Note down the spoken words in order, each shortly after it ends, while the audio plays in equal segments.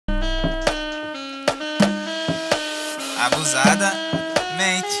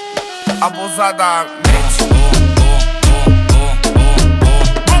Abusadamente. Abusadamente.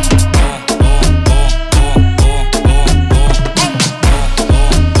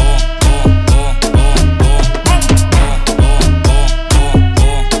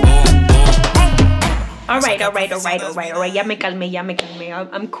 Alright. Ya me calmé.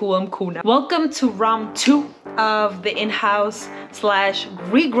 I'm cool now. Welcome to round 2 of the in-house /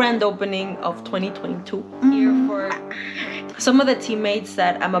 re-grand opening of 2022. Here for some of the teammates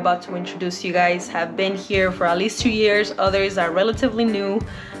that I'm about to introduce you guys have been here for at least 2 years. Others are relatively new.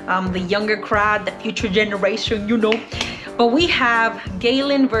 The younger crowd, the future generation, you know. But we have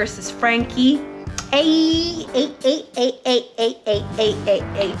Galen versus Frankie.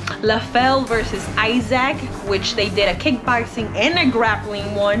 LaFell versus Isaac, which they did a kickboxing and a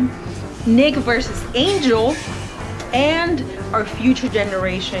grappling one. Nick versus Angel, and our future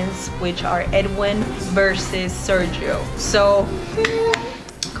generations, which are Edwin versus Sergio. So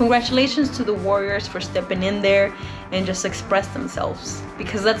congratulations to the Warriors for stepping in there and just express themselves,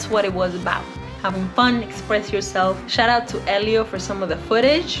 because that's what it was about. Having fun, express yourself. Shout out to Elio for some of the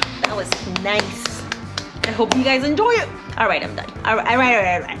footage. That was nice. I hope you guys enjoy it. All right, I'm done. All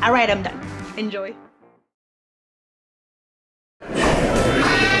right, I'm done. Enjoy.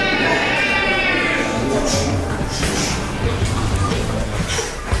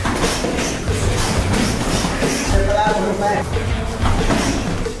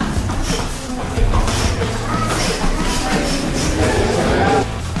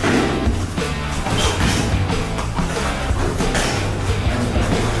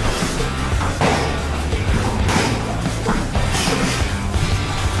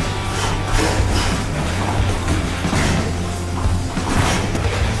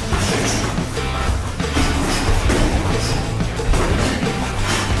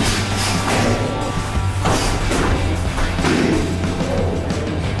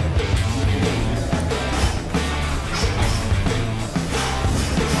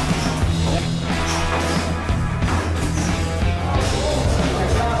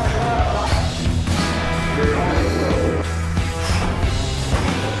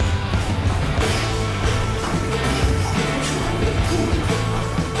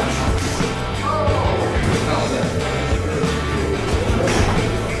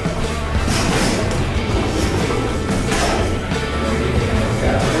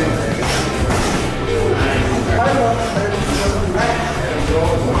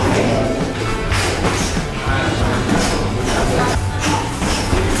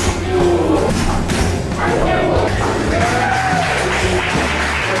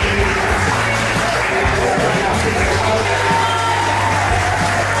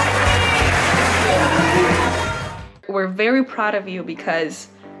 We're very proud of you, because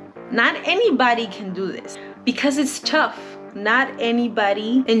not anybody can do this, because it's tough. Not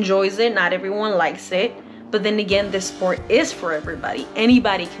anybody enjoys it, not everyone likes it, but then again, this sport is for everybody.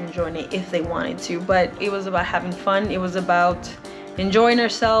 Anybody can join it if they wanted to, but it was about having fun. It was about enjoying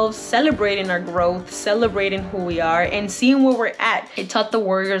ourselves, celebrating our growth, celebrating who we are, and seeing where we're at. It taught the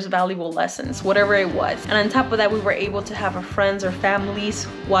Warriors valuable lessons, whatever it was. And on top of that, we were able to have our friends or families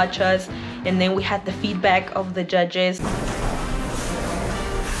watch us, and then we had the feedback of the judges.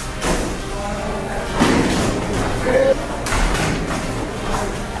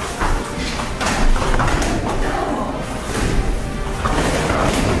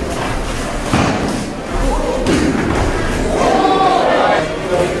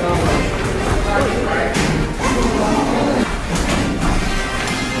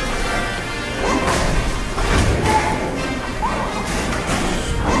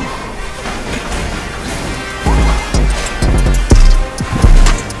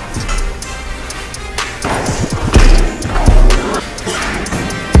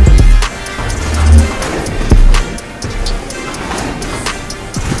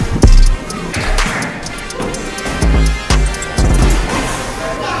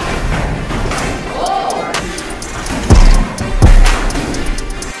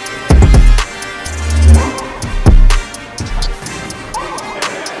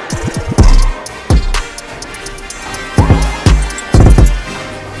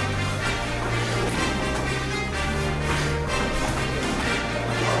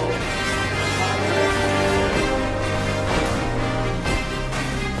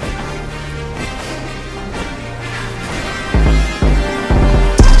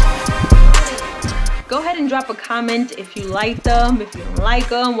 Go ahead and drop a comment if you like them, if you don't like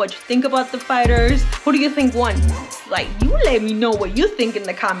them, what you think about the fighters. Who do you think won? Like, you let me know what you think in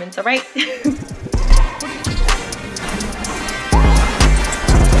the comments, all right?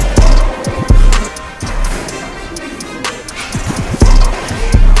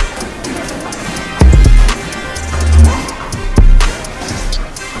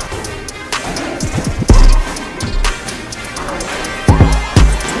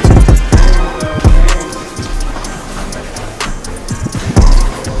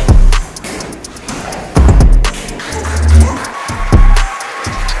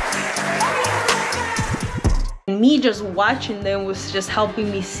 watching them was just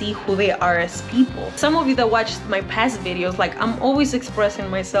helping me see who they are as people. Some of you that watched my past videos, like, I'm always expressing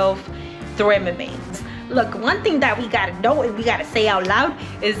myself through MMA. Look, one thing that we gotta know and we gotta say out loud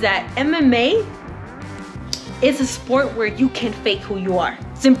is that MMA is a sport where you can fake who you are.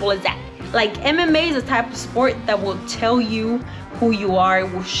 Simple as that. Like, MMA is a type of sport that will tell you who you are,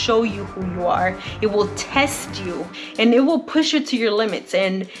 it will show you who you are, it will test you, and it will push you to your limits.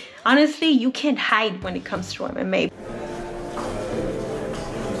 And honestly, you can't hide when it comes to MMA.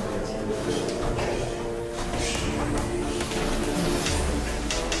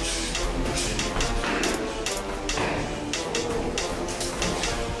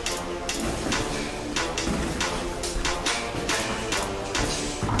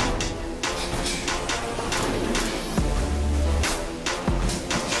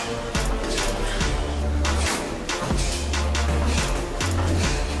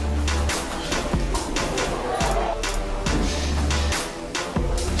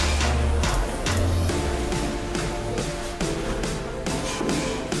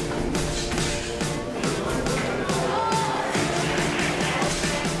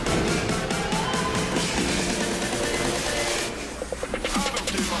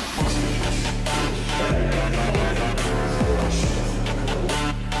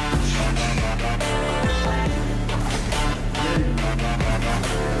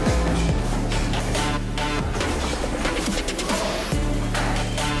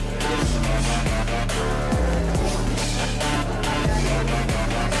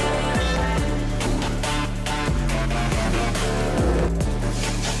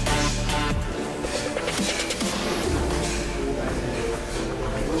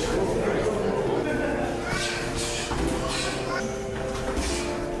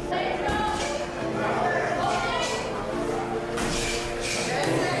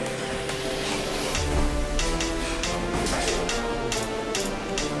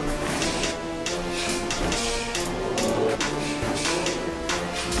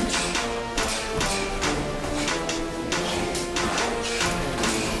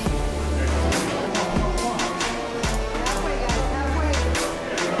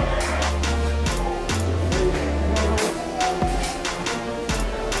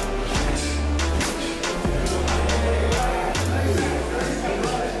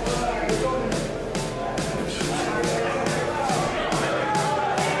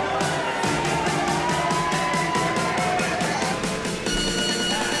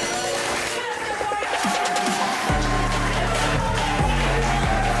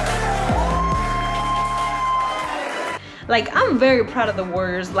 Like, I'm very proud of the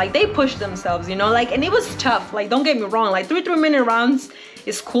Warriors. Like, they pushed themselves, you know, like, and it was tough. Like, don't get me wrong, like 3-minute rounds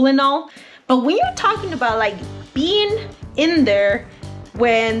is cool and all, but when you're talking about like being in there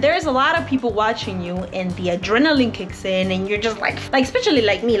when there's a lot of people watching you and the adrenaline kicks in and you're just like especially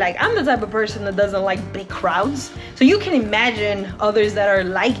like me, like I'm the type of person that doesn't like big crowds, so you can imagine others that are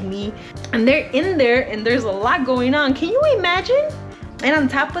like me and they're in there and there's a lot going on. Can you imagine? And on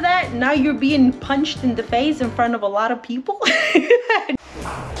top of that, now you're being punched in the face in front of a lot of people.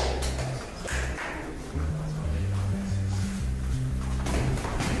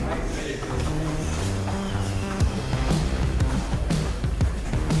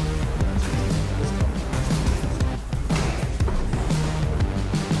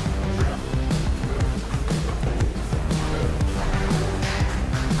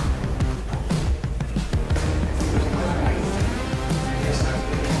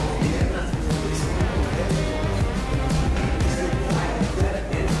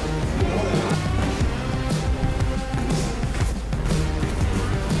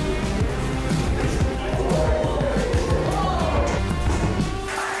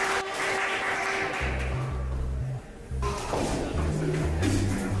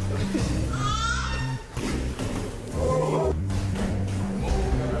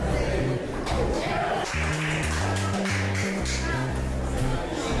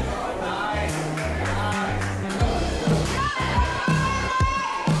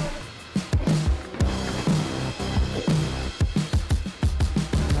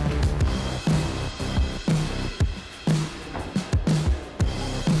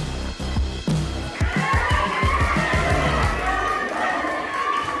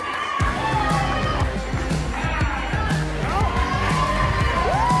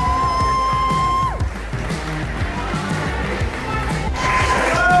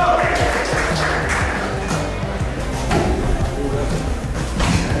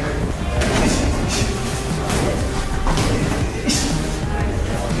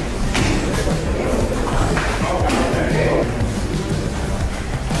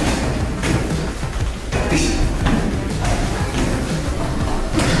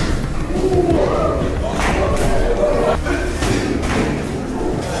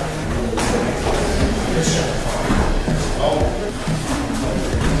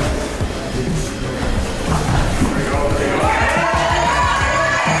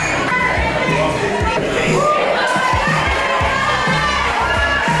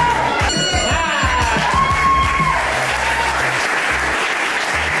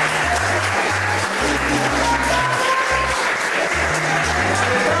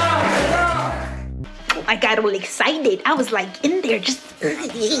 I got all excited. I was like in there just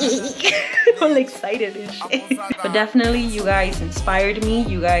all excited and shit. But definitely you guys inspired me.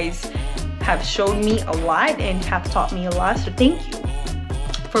 You guys have showed me a lot and have taught me a lot, so thank you.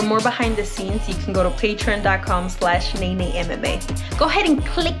 For more behind the scenes, you can go to patreon.com/NeneMMA. Go ahead and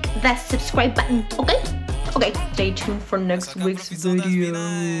click that subscribe button, okay? Okay, stay tuned for next week's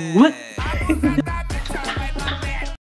video.